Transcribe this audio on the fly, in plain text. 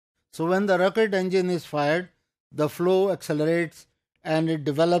So when the rocket engine is fired, the flow accelerates and it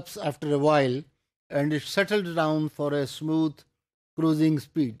develops after a while, and it settles down for a smooth cruising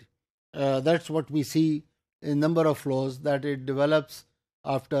speed. That's what we see in number of flows, that it develops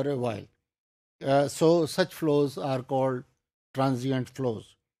after a while. So such flows are called transient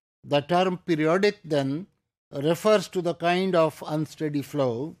flows. The term periodic then refers to the kind of unsteady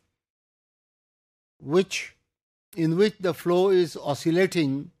flow in which the flow is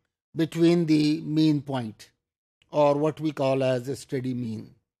oscillating between the mean point, or what we call as a steady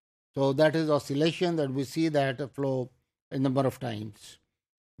mean. So that is oscillation, that we see that a flow a number of times.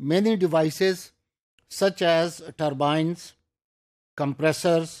 Many devices such as turbines,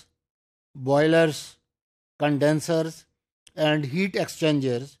 compressors, boilers, condensers, and heat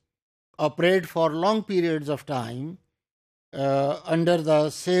exchangers operate for long periods of time under the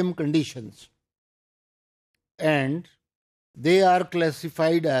same conditions, and they are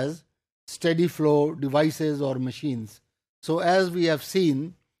classified as steady flow devices or machines. So as we have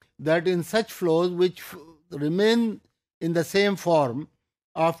seen, that in such flows which remain in the same form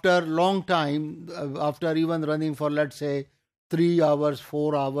after long time, after even running for, let's say, 3 hours,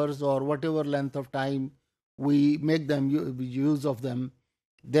 4 hours, or whatever length of time we make them use of them,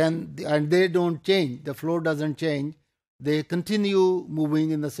 then, and they don't change, the flow doesn't change, they continue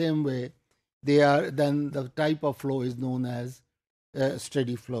moving in the same way, then the type of flow is known as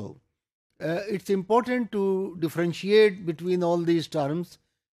steady flow. It's important to differentiate between all these terms,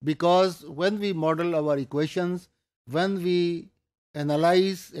 because when we model our equations, when we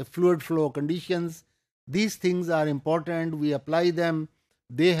analyze fluid flow conditions, these things are important. We apply them.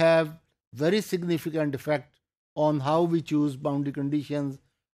 They have very significant effect on how we choose boundary conditions,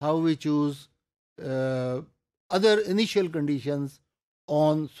 how we choose other initial conditions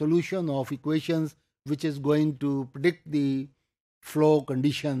on solution of equations, which is going to predict the flow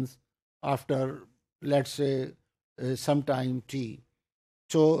conditions after, let's say, some time t.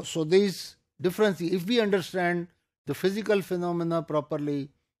 So these differences, if we understand the physical phenomena properly,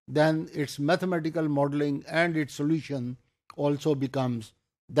 then its mathematical modeling and its solution also becomes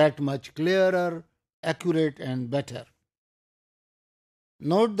that much clearer, accurate, and better.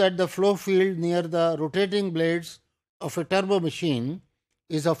 Note that the flow field near the rotating blades of a turbomachine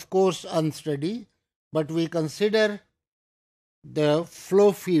is of course unsteady, but we consider the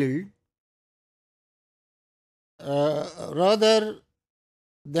flow field rather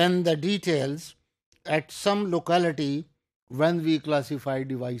than the details at some locality when we classify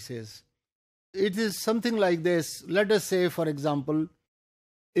devices. It is something like this. Let us say, for example,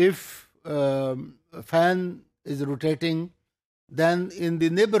 if a fan is rotating, then in the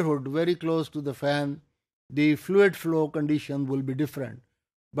neighborhood very close to the fan, the fluid flow condition will be different.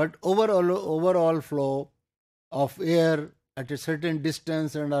 But overall flow of air at a certain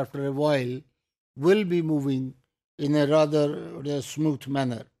distance and after a while will be moving in a rather smooth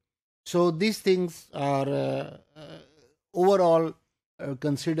manner. So these things are overall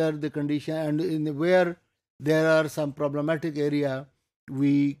consider the condition, and in where there are some problematic area,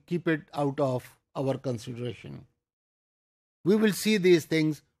 we keep it out of our consideration. We will see these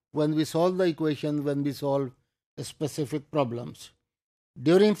things when we solve the equation, when we solve specific problems.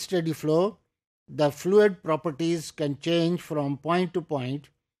 During steady flow, the fluid properties can change from point to point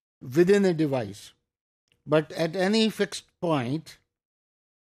within a device, but at any fixed point,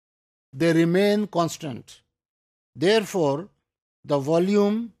 they remain constant. Therefore, the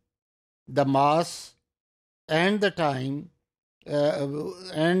volume, the mass, and the time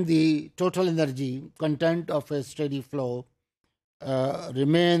and the total energy content of a steady flow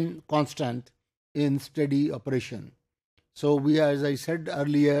remain constant in steady operation. So we, as I said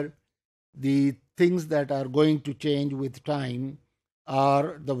earlier, the things that are going to change with time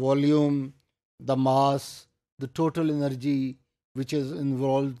are the volume, the mass, the total energy, which is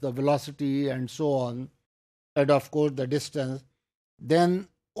involved, the velocity, and so on, and of course the distance. Then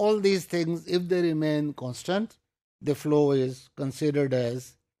all these things, if they remain constant, the flow is considered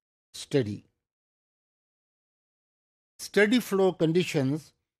as steady. Steady flow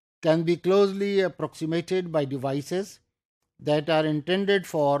conditions can be closely approximated by devices that are intended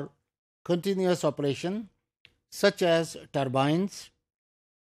for continuous operation, such as turbines,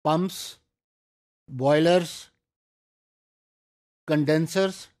 pumps, boilers,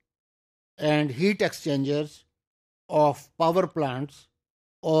 condensers, and heat exchangers of power plants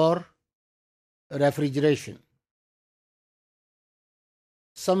or refrigeration.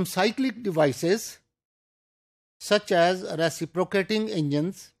 Some cyclic devices, such as reciprocating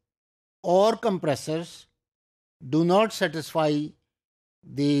engines or compressors, do not satisfy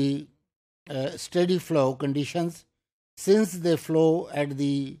the steady flow conditions, since they flow at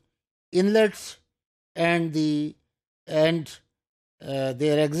the inlets and their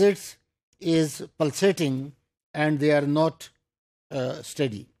exits is pulsating and they are not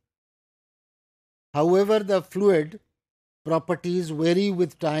steady. However, the fluid properties vary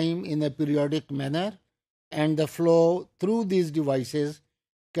with time in a periodic manner, and the flow through these devices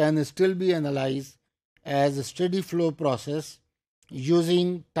can still be analyzed as a steady flow process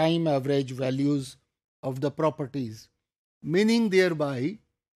using time average values of the properties, meaning thereby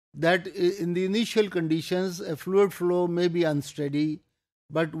that in the initial conditions a fluid flow may be unsteady,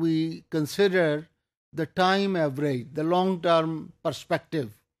 but we consider the time average, the long term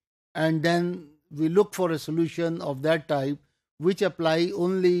perspective, and then we look for a solution of that type which apply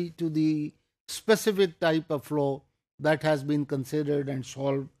only to the specific type of flow that has been considered and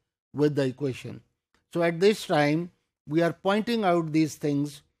solved with the equation. So at this time we are pointing out these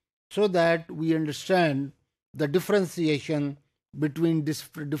things so that we understand the differentiation between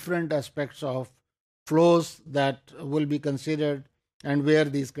different aspects of flows that will be considered and where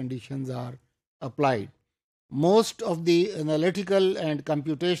these conditions are applied. Most of the analytical and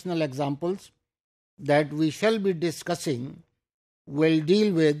computational examples that we shall be discussing will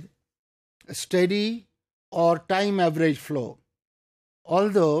deal with steady or time average flow,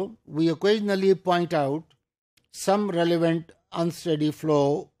 although we occasionally point out some relevant unsteady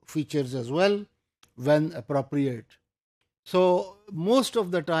flow features as well when appropriate. So most of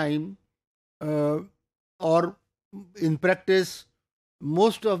the time, or in practice,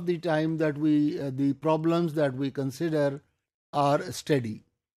 most of the time that the problems that we consider are steady.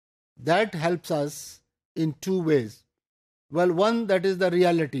 That helps us in two ways. Well, one, that is the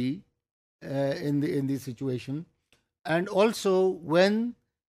reality in the situation, and also when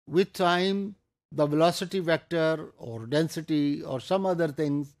with time the velocity vector or density or some other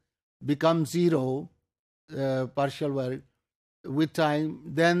things become zero, partial work with time,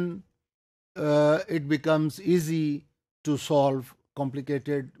 then it becomes easy to solve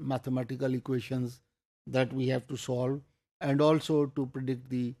complicated mathematical equations that we have to solve and also to predict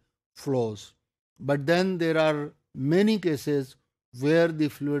the flows. But then there are many cases where the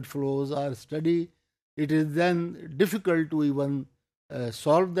fluid flows are steady. It is then difficult to even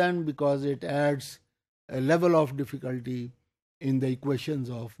solve them because it adds a level of difficulty in the equations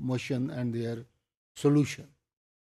of motion and their solution.